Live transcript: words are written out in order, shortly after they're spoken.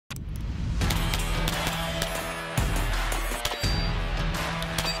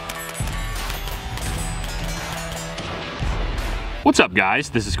What's up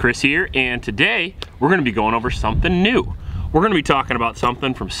guys, this is Chris here, and today we're going to be going over something new. We're going to be talking about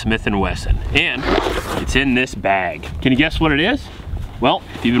something from Smith Wesson, and it's in this bag. Can you guess what it is? Well,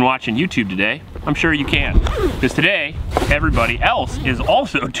 if you've been watching YouTube today, I'm sure you can, because today everybody else is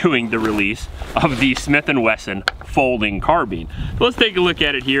also doing the release of the Smith Wesson folding carbine. So let's take a look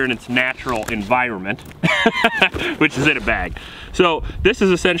at it here in its natural environment, which is in a bag. So this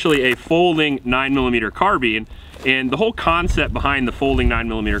is essentially a folding 9mm carbine, and the whole concept behind the folding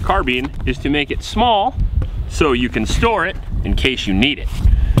 9mm carbine is to make it small so you can store it in case you need it.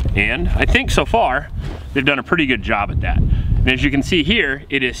 And I think so far they've done a pretty good job at that. And as you can see here,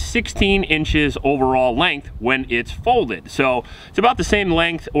 it is 16 inches overall length when it's folded. So it's about the same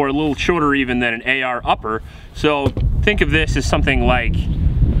length or a little shorter even than an AR upper. So think of this as something like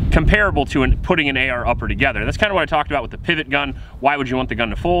comparable to putting an AR upper together. That's kind of what I talked about with the pivot gun. Why would you want the gun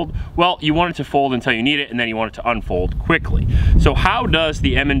to fold? Well, you want it to fold until you need it, and then you want it to unfold quickly. So how does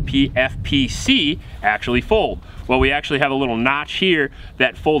the M&P FPC actually fold? Well, we actually have a little notch here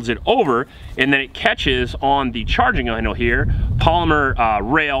that folds it over, and then it catches on the charging handle here, polymer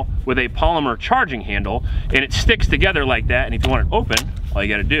rail with a polymer charging handle, and it sticks together like that. And if you want it open, all you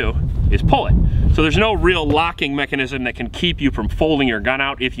gotta do is pull it. So there's no real locking mechanism that can keep you from folding your gun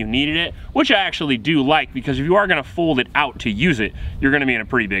out if you needed it, which I actually do like, because if you are gonna fold it out to use it, you're gonna be in a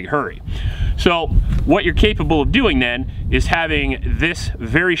pretty big hurry. So what you're capable of doing then is having this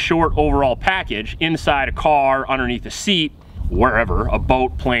very short overall package inside a car, underneath a seat, wherever, a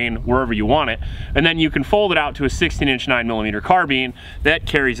boat, plane, wherever you want it, and then you can fold it out to a 16-inch 9mm carbine that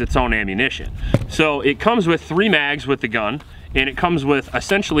carries its own ammunition. So it comes with 3 mags with the gun, and it comes with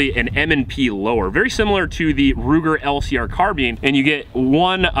essentially an M&P lower, very similar to the Ruger LCR carbine, and you get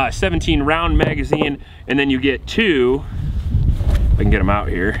one 17-round magazine, and then you get 2, if I can get them out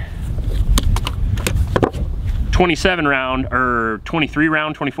here, 27 round or 23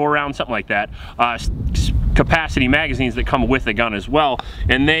 round, 24 round, something like that, capacity magazines that come with the gun as well,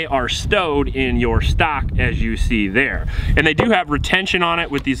 and they are stowed in your stock as you see there. And they do have retention on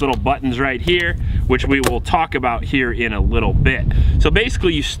it with these little buttons right here, which we will talk about here in a little bit. So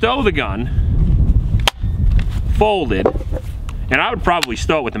basically you stow the gun folded, and I would probably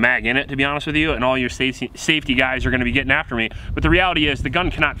stow it with the mag in it, to be honest with you, and all your safety guys are gonna be getting after me. But the reality is the gun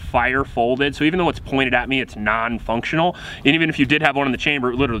cannot fire folded, so even though it's pointed at me, it's non-functional. And even if you did have one in the chamber,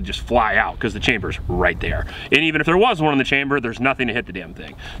 it would literally just fly out because the chamber's right there. And even if there was one in the chamber, there's nothing to hit the damn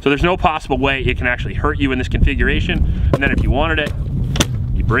thing. So there's no possible way it can actually hurt you in this configuration. And then if you wanted it,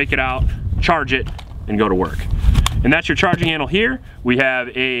 you break it out, charge it, and go to work. And that's your charging handle here. We have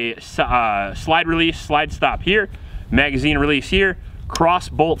a slide release, slide stop here, magazine release here, cross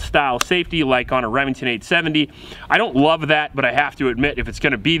bolt style safety like on a Remington 870. I don't love that, but I have to admit, if it's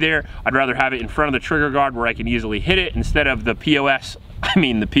gonna be there, I'd rather have it in front of the trigger guard where I can easily hit it instead of the POF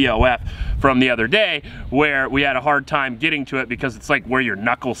from the other day, where we had a hard time getting to it because it's like where your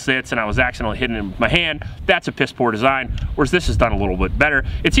knuckle sits, and I was accidentally hitting it with my hand. That's a piss poor design, whereas this is done a little bit better.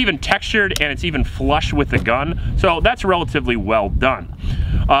 It's even textured and it's even flush with the gun, so that's relatively well done.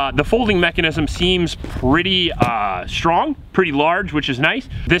 The folding mechanism seems pretty strong, pretty large, which is nice.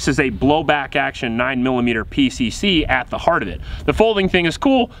 This is a blowback action 9mm PCC at the heart of it. The folding thing is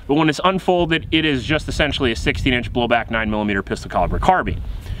cool, but when it's unfolded, it is just essentially a 16-inch blowback 9mm pistol caliber carbine.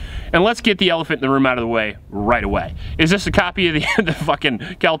 And let's get the elephant in the room out of the way right away. Is this a copy of the fucking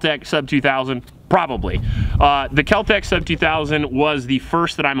Kel-Tec Sub 2000? Probably. The Kel-Tec Sub 2000 was the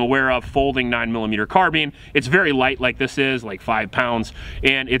first that I'm aware of folding 9mm carbine. It's very light like this is, like 5 pounds,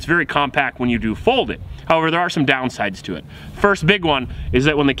 and it's very compact when you do fold it. However, there are some downsides to it. First big one is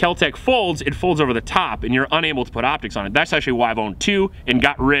that when the Kel-Tec folds, it folds over the top and you're unable to put optics on it. That's actually why I've owned 2 and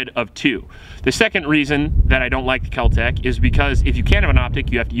got rid of 2. The second reason that I don't like the Kel-Tec is because if you can't have an optic,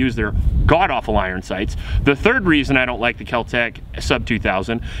 you have to use their god-awful iron sights. The third reason I don't like the Kel-Tec Sub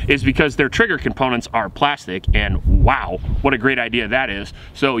 2000 is because their trigger components are plastic, and wow, what a great idea that is.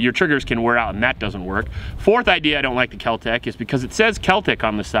 So your triggers can wear out and that doesn't work. Fourth idea I don't like the Kel-Tec is because it says Kel-Tec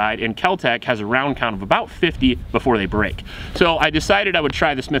on the side, and Kel-Tec has a round count of about 50 before they break. So I decided I would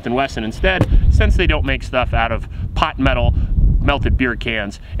try the Smith Wesson instead, since they don't make stuff out of pot metal, melted beer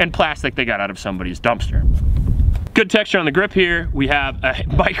cans, and plastic they got out of somebody's dumpster. Good texture on the grip here. We have a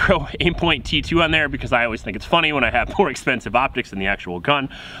micro Aimpoint T2 on there because I always think it's funny when I have more expensive optics than the actual gun.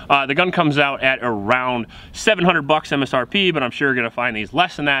 The gun comes out at around $700 MSRP, but I'm sure you're gonna find these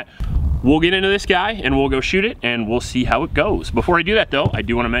less than that. we'll get into this guy and we'll go shoot it and we'll see how it goes. Before I do that though, I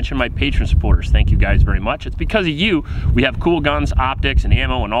do want to mention my patron supporters. Thank you guys very much. It's because of you we have cool guns, optics, and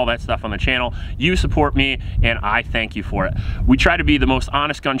ammo and all that stuff on the channel. You support me and I thank you for it. We try to be the most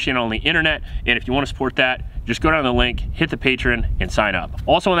honest gun channel on the internet, and if you want to support that, just go down the link, hit the Patreon, and sign up.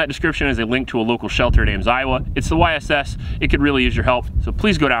 Also in that description is a link to a local shelter in Ames, Iowa. It's the YSS. It could really use your help, so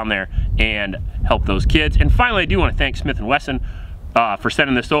please go down there and help those kids. And finally, I do want to thank Smith Wesson for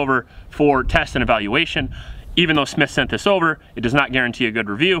sending this over for test and evaluation. Even though Smith sent this over, it does not guarantee a good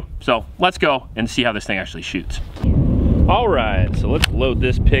review. So let's go and see how this thing actually shoots. All right, so let's load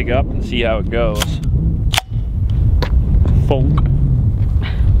this pig up and see how it goes. Funk.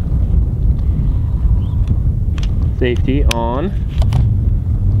 Safety on.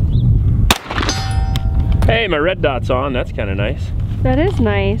 Hey, my red dot's on. That's kind of nice. That is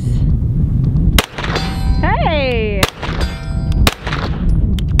nice. Hey!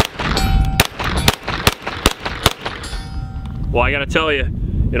 Well, I gotta tell you,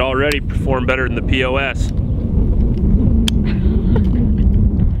 it already performed better than the POS.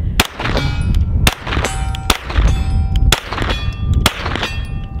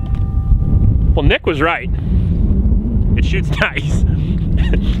 Well, Nick was right. It shoots nice.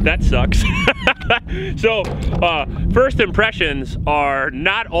 That sucks. So, first impressions are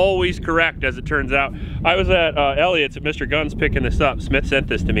not always correct, as it turns out. I was at Elliott's at Mr. Guns picking this up. Smith sent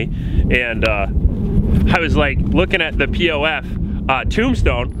this to me, and I was like looking at the POF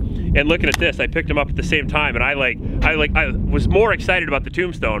Tombstone and looking at this. I picked them up at the same time, and I was more excited about the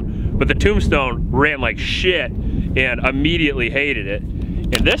Tombstone, but the Tombstone ran like shit and immediately hated it.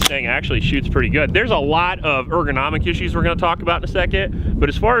 And this thing actually shoots pretty good. There's a lot of ergonomic issues we're gonna talk about in a second, but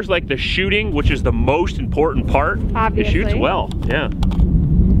as far as like the shooting, which is the most important part, obviously, it shoots well, yeah. I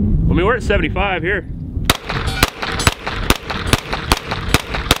mean, we're at 75 here.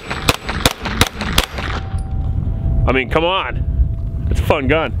 I mean, come on. It's a fun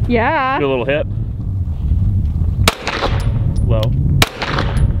gun. Yeah. Do a little hip. Low.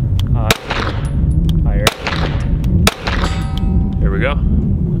 High. Higher. There we go.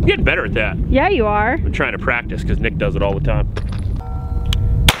 I'm getting better at that. Yeah, you are. I'm trying to practice because Nick does it all the time.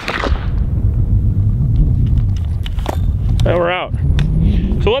 And we're out.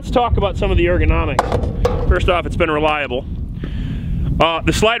 So let's talk about some of the ergonomics. First off, it's been reliable.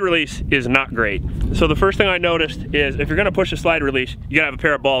 The slide release is not great. So the first thing I noticed is if you're gonna push a slide release, you gotta have a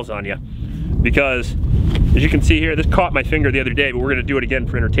pair of balls on you. Because as you can see here, this caught my finger the other day, but we're gonna do it again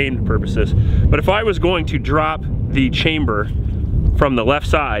for entertainment purposes. But if I was going to drop the chamber from the left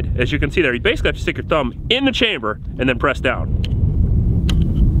side, as you can see there, you basically have to stick your thumb in the chamber and then press down.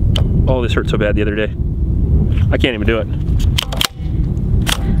 Oh, this hurt so bad the other day. I can't even do it.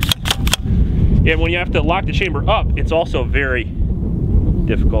 And when you have to lock the chamber up, it's also very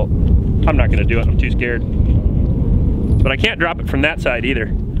difficult. I'm not gonna do it, I'm too scared. But I can't drop it from that side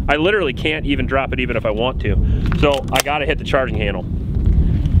either. I literally can't even drop it even if I want to. So I gotta hit the charging handle.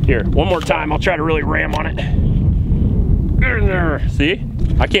 Here, one more time, I'll try to really ram on it. See?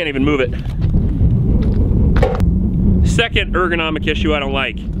 I can't even move it. Second ergonomic issue I don't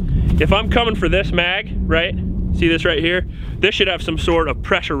like. If I'm coming for this mag, right? See this right here? This should have some sort of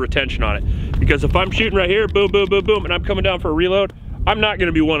pressure retention on it. Because if I'm shooting right here, boom, boom, boom, boom, and I'm coming down for a reload, I'm not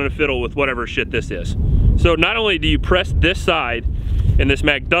gonna be wanting to fiddle with whatever shit this is. So not only do you press this side and this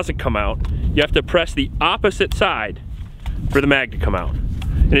mag doesn't come out, you have to press the opposite side for the mag to come out.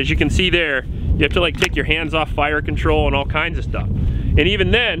 And as you can see there, you have to like take your hands off fire control and all kinds of stuff. And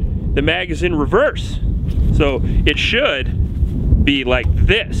even then, the mag is in reverse. So it should be like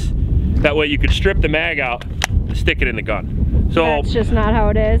this. That way you could strip the mag out and stick it in the gun. So that's just not how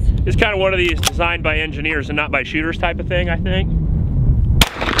it is. It's kind of one of these designed by engineers and not by shooters type of thing, I think.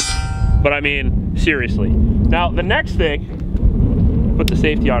 But I mean, seriously. Now the next thing, put the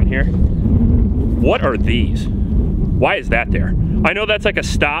safety on here. What are these? Why is that there? I know that's like a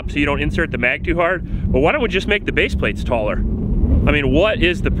stop so you don't insert the mag too hard, but why don't we just make the base plates taller? I mean, what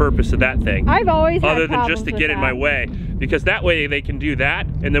is the purpose of that thing? I've always had other than just to get in my way, because that way they can do that,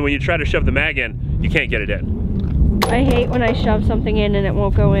 and then when you try to shove the mag in, you can't get it in. I hate when I shove something in and it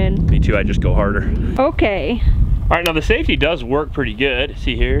won't go in. Me too, I just go harder. Okay. All right, now the safety does work pretty good.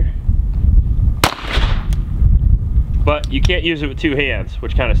 See here? But you can't use it with two hands,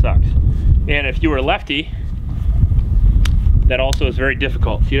 which kind of sucks. And if you were a lefty, that also is very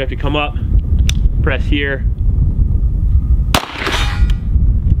difficult. So you'd have to come up, press here,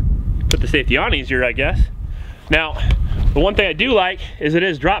 put the safety on easier, I guess. Now, the one thing I do like is it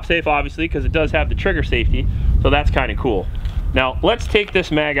is drop safe, obviously, because it does have the trigger safety, so that's kind of cool. Now, let's take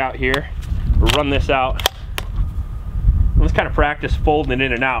this mag out here, run this out. The let's kind of practice folding it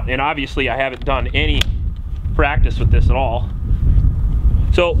in and out. And obviously I haven't done any practice with this at all.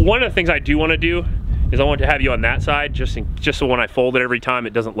 So one of the things I do want to do is I want to have you on that side, just so when I fold it every time,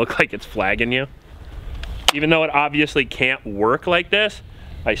 it doesn't look like it's flagging you. Even though it obviously can't work like this,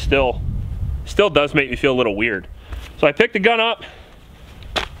 I still does make me feel a little weird. So I pick the gun up,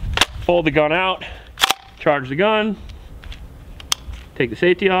 fold the gun out, charge the gun, take the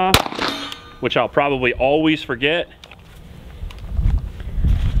safety off, which I'll probably always forget.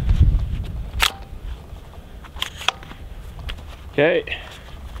 Okay,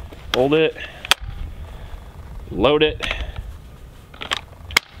 hold it, load it.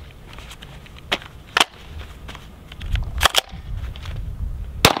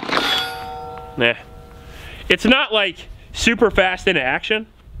 Nah, it's not like super fast into action,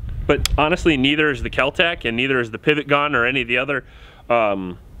 but honestly neither is the Kel-Tec and neither is the pivot gun or any of the other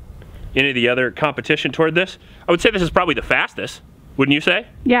competition toward this. I would say this is probably the fastest, wouldn't you say?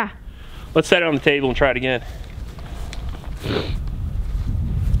 Yeah. Let's set it on the table and try it again.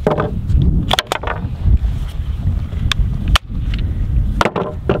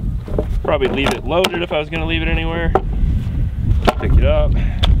 Probably leave it loaded if I was going to leave it anywhere. Pick it up.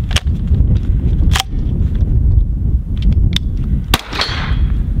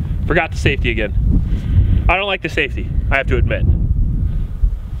 Forgot the safety again. I don't like the safety, I have to admit.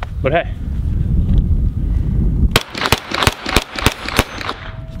 But hey.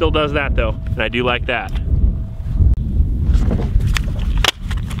 Still does that though, and I do like that.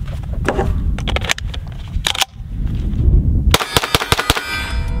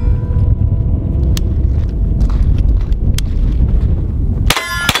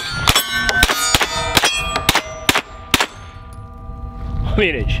 I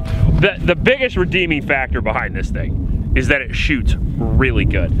mean, the biggest redeeming factor behind this thing is that it shoots really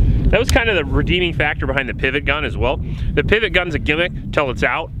good. That was kind of the redeeming factor behind the pivot gun as well. The pivot gun's a gimmick till it's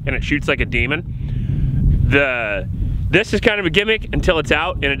out and it shoots like a demon. This is kind of a gimmick until it's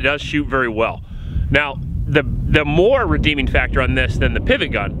out and it does shoot very well. Now, the more redeeming factor on this than the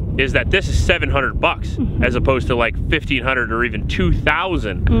pivot gun is that this is $700 as opposed to like $1,500 or even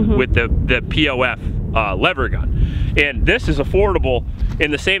 $2,000 with the POF lever gun. And this is affordable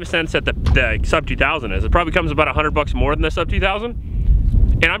in the same sense that the Sub 2000 is. It probably comes about $100 more than the Sub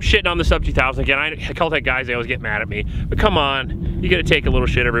 2000. And I'm shitting on the Sub 2000 again. I Kel-Tec guys, they always get mad at me. But come on, you gotta take a little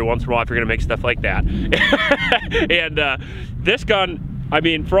shit every once in a while if you're gonna make stuff like that. And this gun, I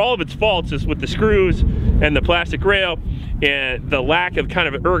mean, for all of its faults, is with the screws and the plastic rail and the lack of kind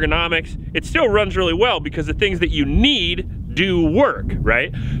of ergonomics, it still runs really well because the things that you need do work,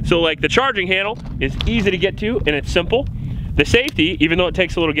 right? So like the charging handle is easy to get to and it's simple. The safety, even though it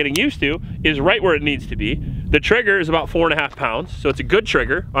takes a little getting used to, is right where it needs to be. The trigger is about 4.5 pounds, so it's a good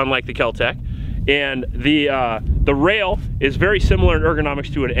trigger, unlike the Kel-Tec. And the rail is very similar in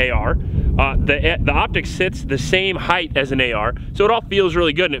ergonomics to an AR. The optic sits the same height as an AR, so it all feels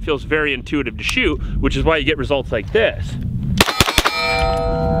really good and it feels very intuitive to shoot, which is why you get results like this.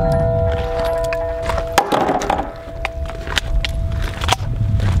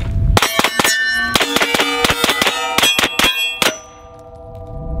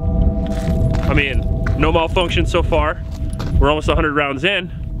 I mean, no malfunction so far. We're almost 100 rounds in,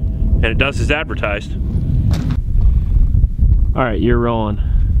 and it does as advertised. All right, you're rolling.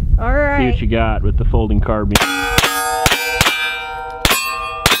 All right. See what you got with the folding carbine.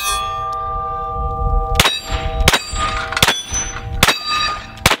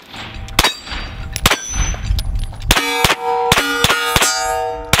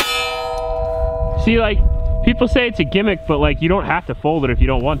 See, like, people say it's a gimmick, but like you don't have to fold it if you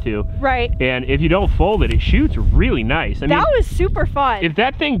don't want to. Right. And if you don't fold it, it shoots really nice. I mean, that was super fun. If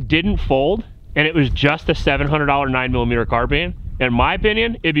that thing didn't fold and it was just a $700 9mm carbine, in my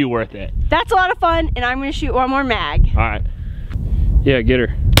opinion, it'd be worth it. That's a lot of fun, and I'm gonna shoot one more mag. All right. Yeah, get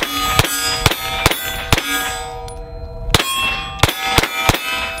her.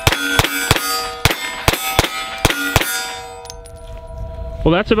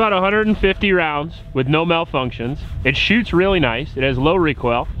 Well, that's about 150 rounds with no malfunctions. It shoots really nice. It has low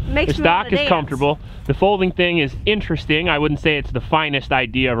recoil. The stock is comfortable. The folding thing is interesting. I wouldn't say it's the finest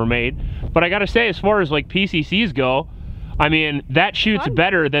idea ever made, but I gotta say, as far as like PCCs go, I mean, that shoots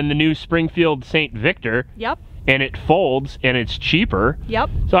better than the new Springfield St. Victor. Yep. And it folds and it's cheaper. Yep.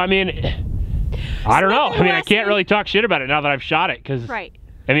 So I mean, I don't know. I mean, I can't really talk shit about it now that I've shot it, because I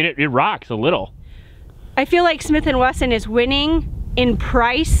mean, it rocks a little. I feel like Smith & Wesson is winning in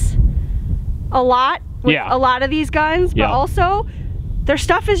price a lot with a lot of these guns, but also their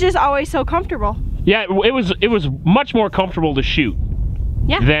stuff is just always so comfortable. Yeah, it was much more comfortable to shoot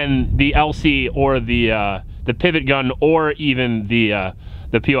than the LC or the the pivot gun or even the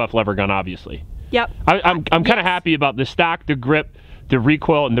POF lever gun, obviously. Yep. I'm kind of happy about the stock, the grip, the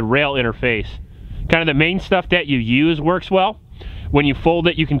recoil, and the rail interface. Kind of the main stuff that you use works well. When you fold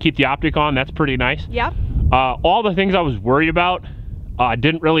it, you can keep the optic on. That's pretty nice. Yep. All the things I was worried about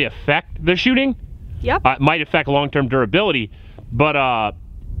didn't really affect the shooting. Yep. It might affect long-term durability, but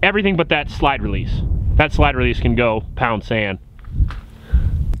everything but that slide release. That slide release can go pound sand.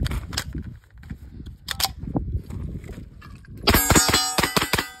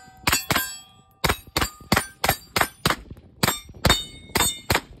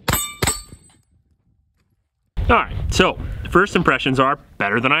 All right, so first impressions are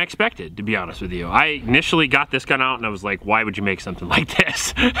better than I expected, to be honest with you. I initially got this gun out and I was like, why would you make something like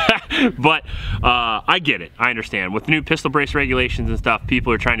this? But I get it, I understand. With the new pistol brace regulations and stuff,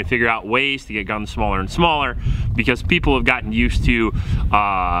 people are trying to figure out ways to get guns smaller and smaller because people have gotten used to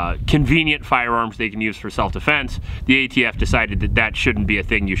convenient firearms they can use for self-defense. The ATF decided that that shouldn't be a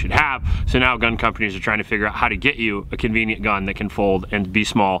thing you should have, so now gun companies are trying to figure out how to get you a convenient gun that can fold and be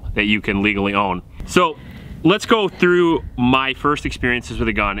small that you can legally own. So let's go through my first experiences with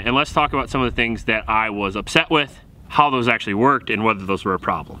a gun and let's talk about some of the things that I was upset with, how those actually worked, and whether those were a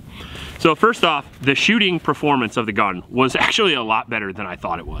problem. So first off, the shooting performance of the gun was actually a lot better than I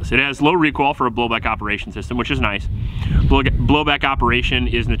thought it was. It has low recoil for a blowback operation system, which is nice. Blowback operation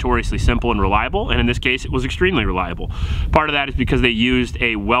is notoriously simple and reliable, and in this case it was extremely reliable. Part of that is because they used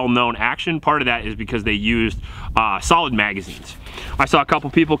a well-known action, part of that is because they used solid magazines. I saw a couple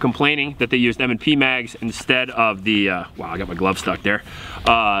people complaining that they used M&P mags instead of the, wow, I got my glove stuck there,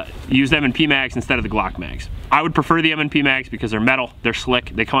 used M&P mags instead of the Glock mags. I would prefer the M&P mags because they're metal, they're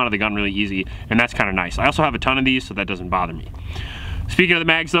slick, they come out of the gun really easy, and that's kind of nice. I also have a ton of these, so that doesn't bother me. Speaking of the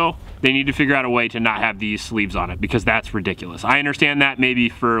mags though, they need to figure out a way to not have these sleeves on it because that's ridiculous. I understand that maybe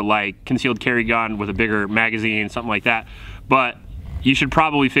for like concealed carry gun with a bigger magazine, something like that, but you should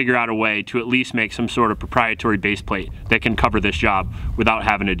probably figure out a way to at least make some sort of proprietary base plate that can cover this job without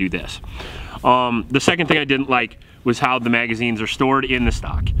having to do this. The second thing I didn't like was how the magazines are stored in the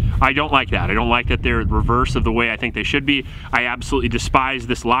stock. I don't like that. I don't like that they're reverse of the way I think they should be. I absolutely despise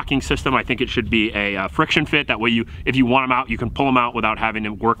this locking system. I think it should be a friction fit. That way if you want them out, you can pull them out without having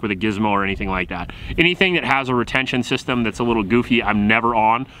to work with a gizmo or anything like that. Anything that has a retention system that's a little goofy, I'm never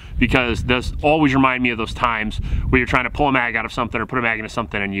on, because those always remind me of those times where you're trying to pull a mag out of something or put a mag into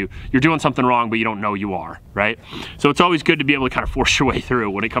something and you're doing something wrong but you don't know you are, right? So it's always good to be able to kind of force your way through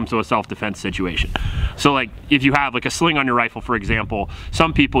when it comes to a self-defense situation. So like if you have like a sling on your rifle, for example,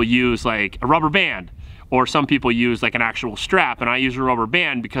 some people use like a rubber band, or some people use like an actual strap, and I use a rubber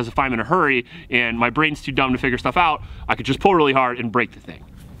band because if I'm in a hurry and my brain's too dumb to figure stuff out, I could just pull really hard and break the thing.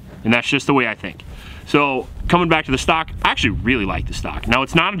 And that's just the way I think. So coming back to the stock, I actually really like the stock. Now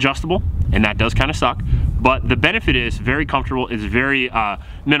it's not adjustable, and that does kind of suck, but the benefit is very comfortable, it's very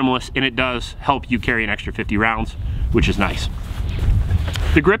minimalist, and it does help you carry an extra 50 rounds, which is nice.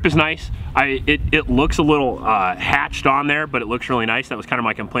 The grip is nice. It looks a little hatched on there, but it looks really nice. That was kind of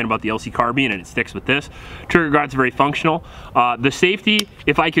my complaint about the 9mm Carbine, and it sticks with this. Trigger guard's very functional. The safety,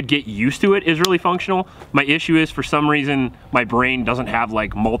 if I could get used to it, is really functional. My issue is, for some reason, my brain doesn't have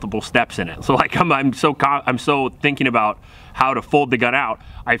like multiple steps in it. So like I'm so thinking about how to fold the gun out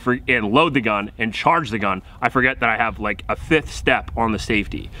and load the gun and charge the gun, I forget that I have like a 5th step on the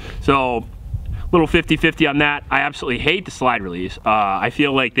safety. So little 50-50 on that. I absolutely hate the slide release. I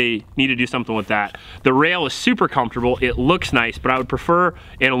feel like they need to do something with that. The rail is super comfortable. It looks nice, but I would prefer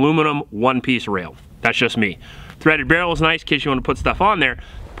an aluminum one-piece rail. That's just me. Threaded barrel is nice in case you want to put stuff on there.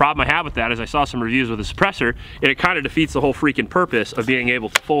 The problem I have with that is I saw some reviews with a suppressor, and it kind of defeats the whole freaking purpose of being able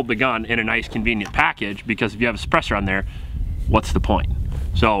to fold the gun in a nice convenient package, because if you have a suppressor on there, what's the point?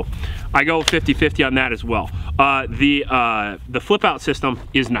 So I go 50-50 on that as well. The flip out system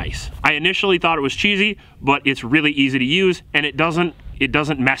is nice. I initially thought it was cheesy, but it's really easy to use, and it doesn't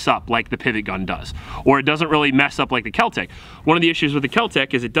mess up like the pivot gun does, or it doesn't really mess up like the Kel-Tec. One of the issues with the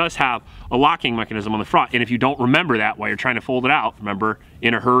Kel-Tec is it does have a locking mechanism on the front, and if you don't remember that while you're trying to fold it out, remember,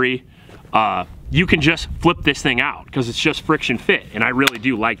 in a hurry, you can just flip this thing out because it's just friction fit, and I really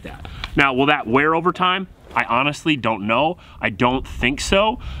do like that. Now, will that wear over time? I honestly don't know. I don't think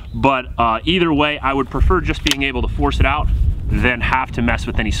so, but either way, I would prefer just being able to force it out than have to mess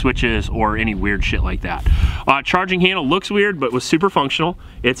with any switches or any weird shit like that. Charging handle looks weird, but was super functional.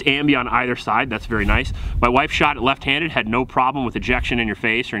 It's ambi on either side. That's very nice. My wife shot it left-handed, had no problem with ejection in your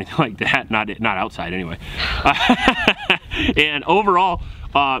face or anything like that. Not outside anyway. And overall,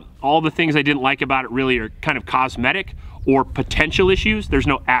 all the things I didn't like about it really are kind of cosmetic or potential issues. There's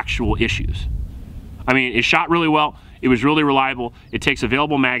no actual issues. I mean, it shot really well, it was really reliable, it takes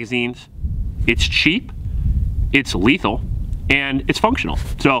available magazines, it's cheap, it's lethal, and it's functional.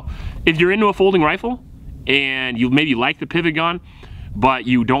 So if you're into a folding rifle and you maybe like the pivot gun, but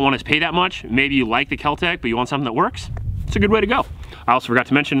you don't want to pay that much, maybe you like the Kel-Tec, but you want something that works, it's a good way to go. I also forgot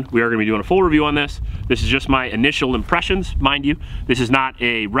to mention, we are going to be doing a full review on this. This is just my initial impressions, mind you. This is not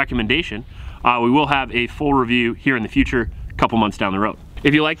a recommendation. We will have a full review here in the future, a couple months down the road.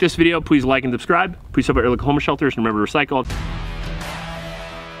 If you like this video, please like and subscribe. Please support your local homeless shelters and remember to recycle.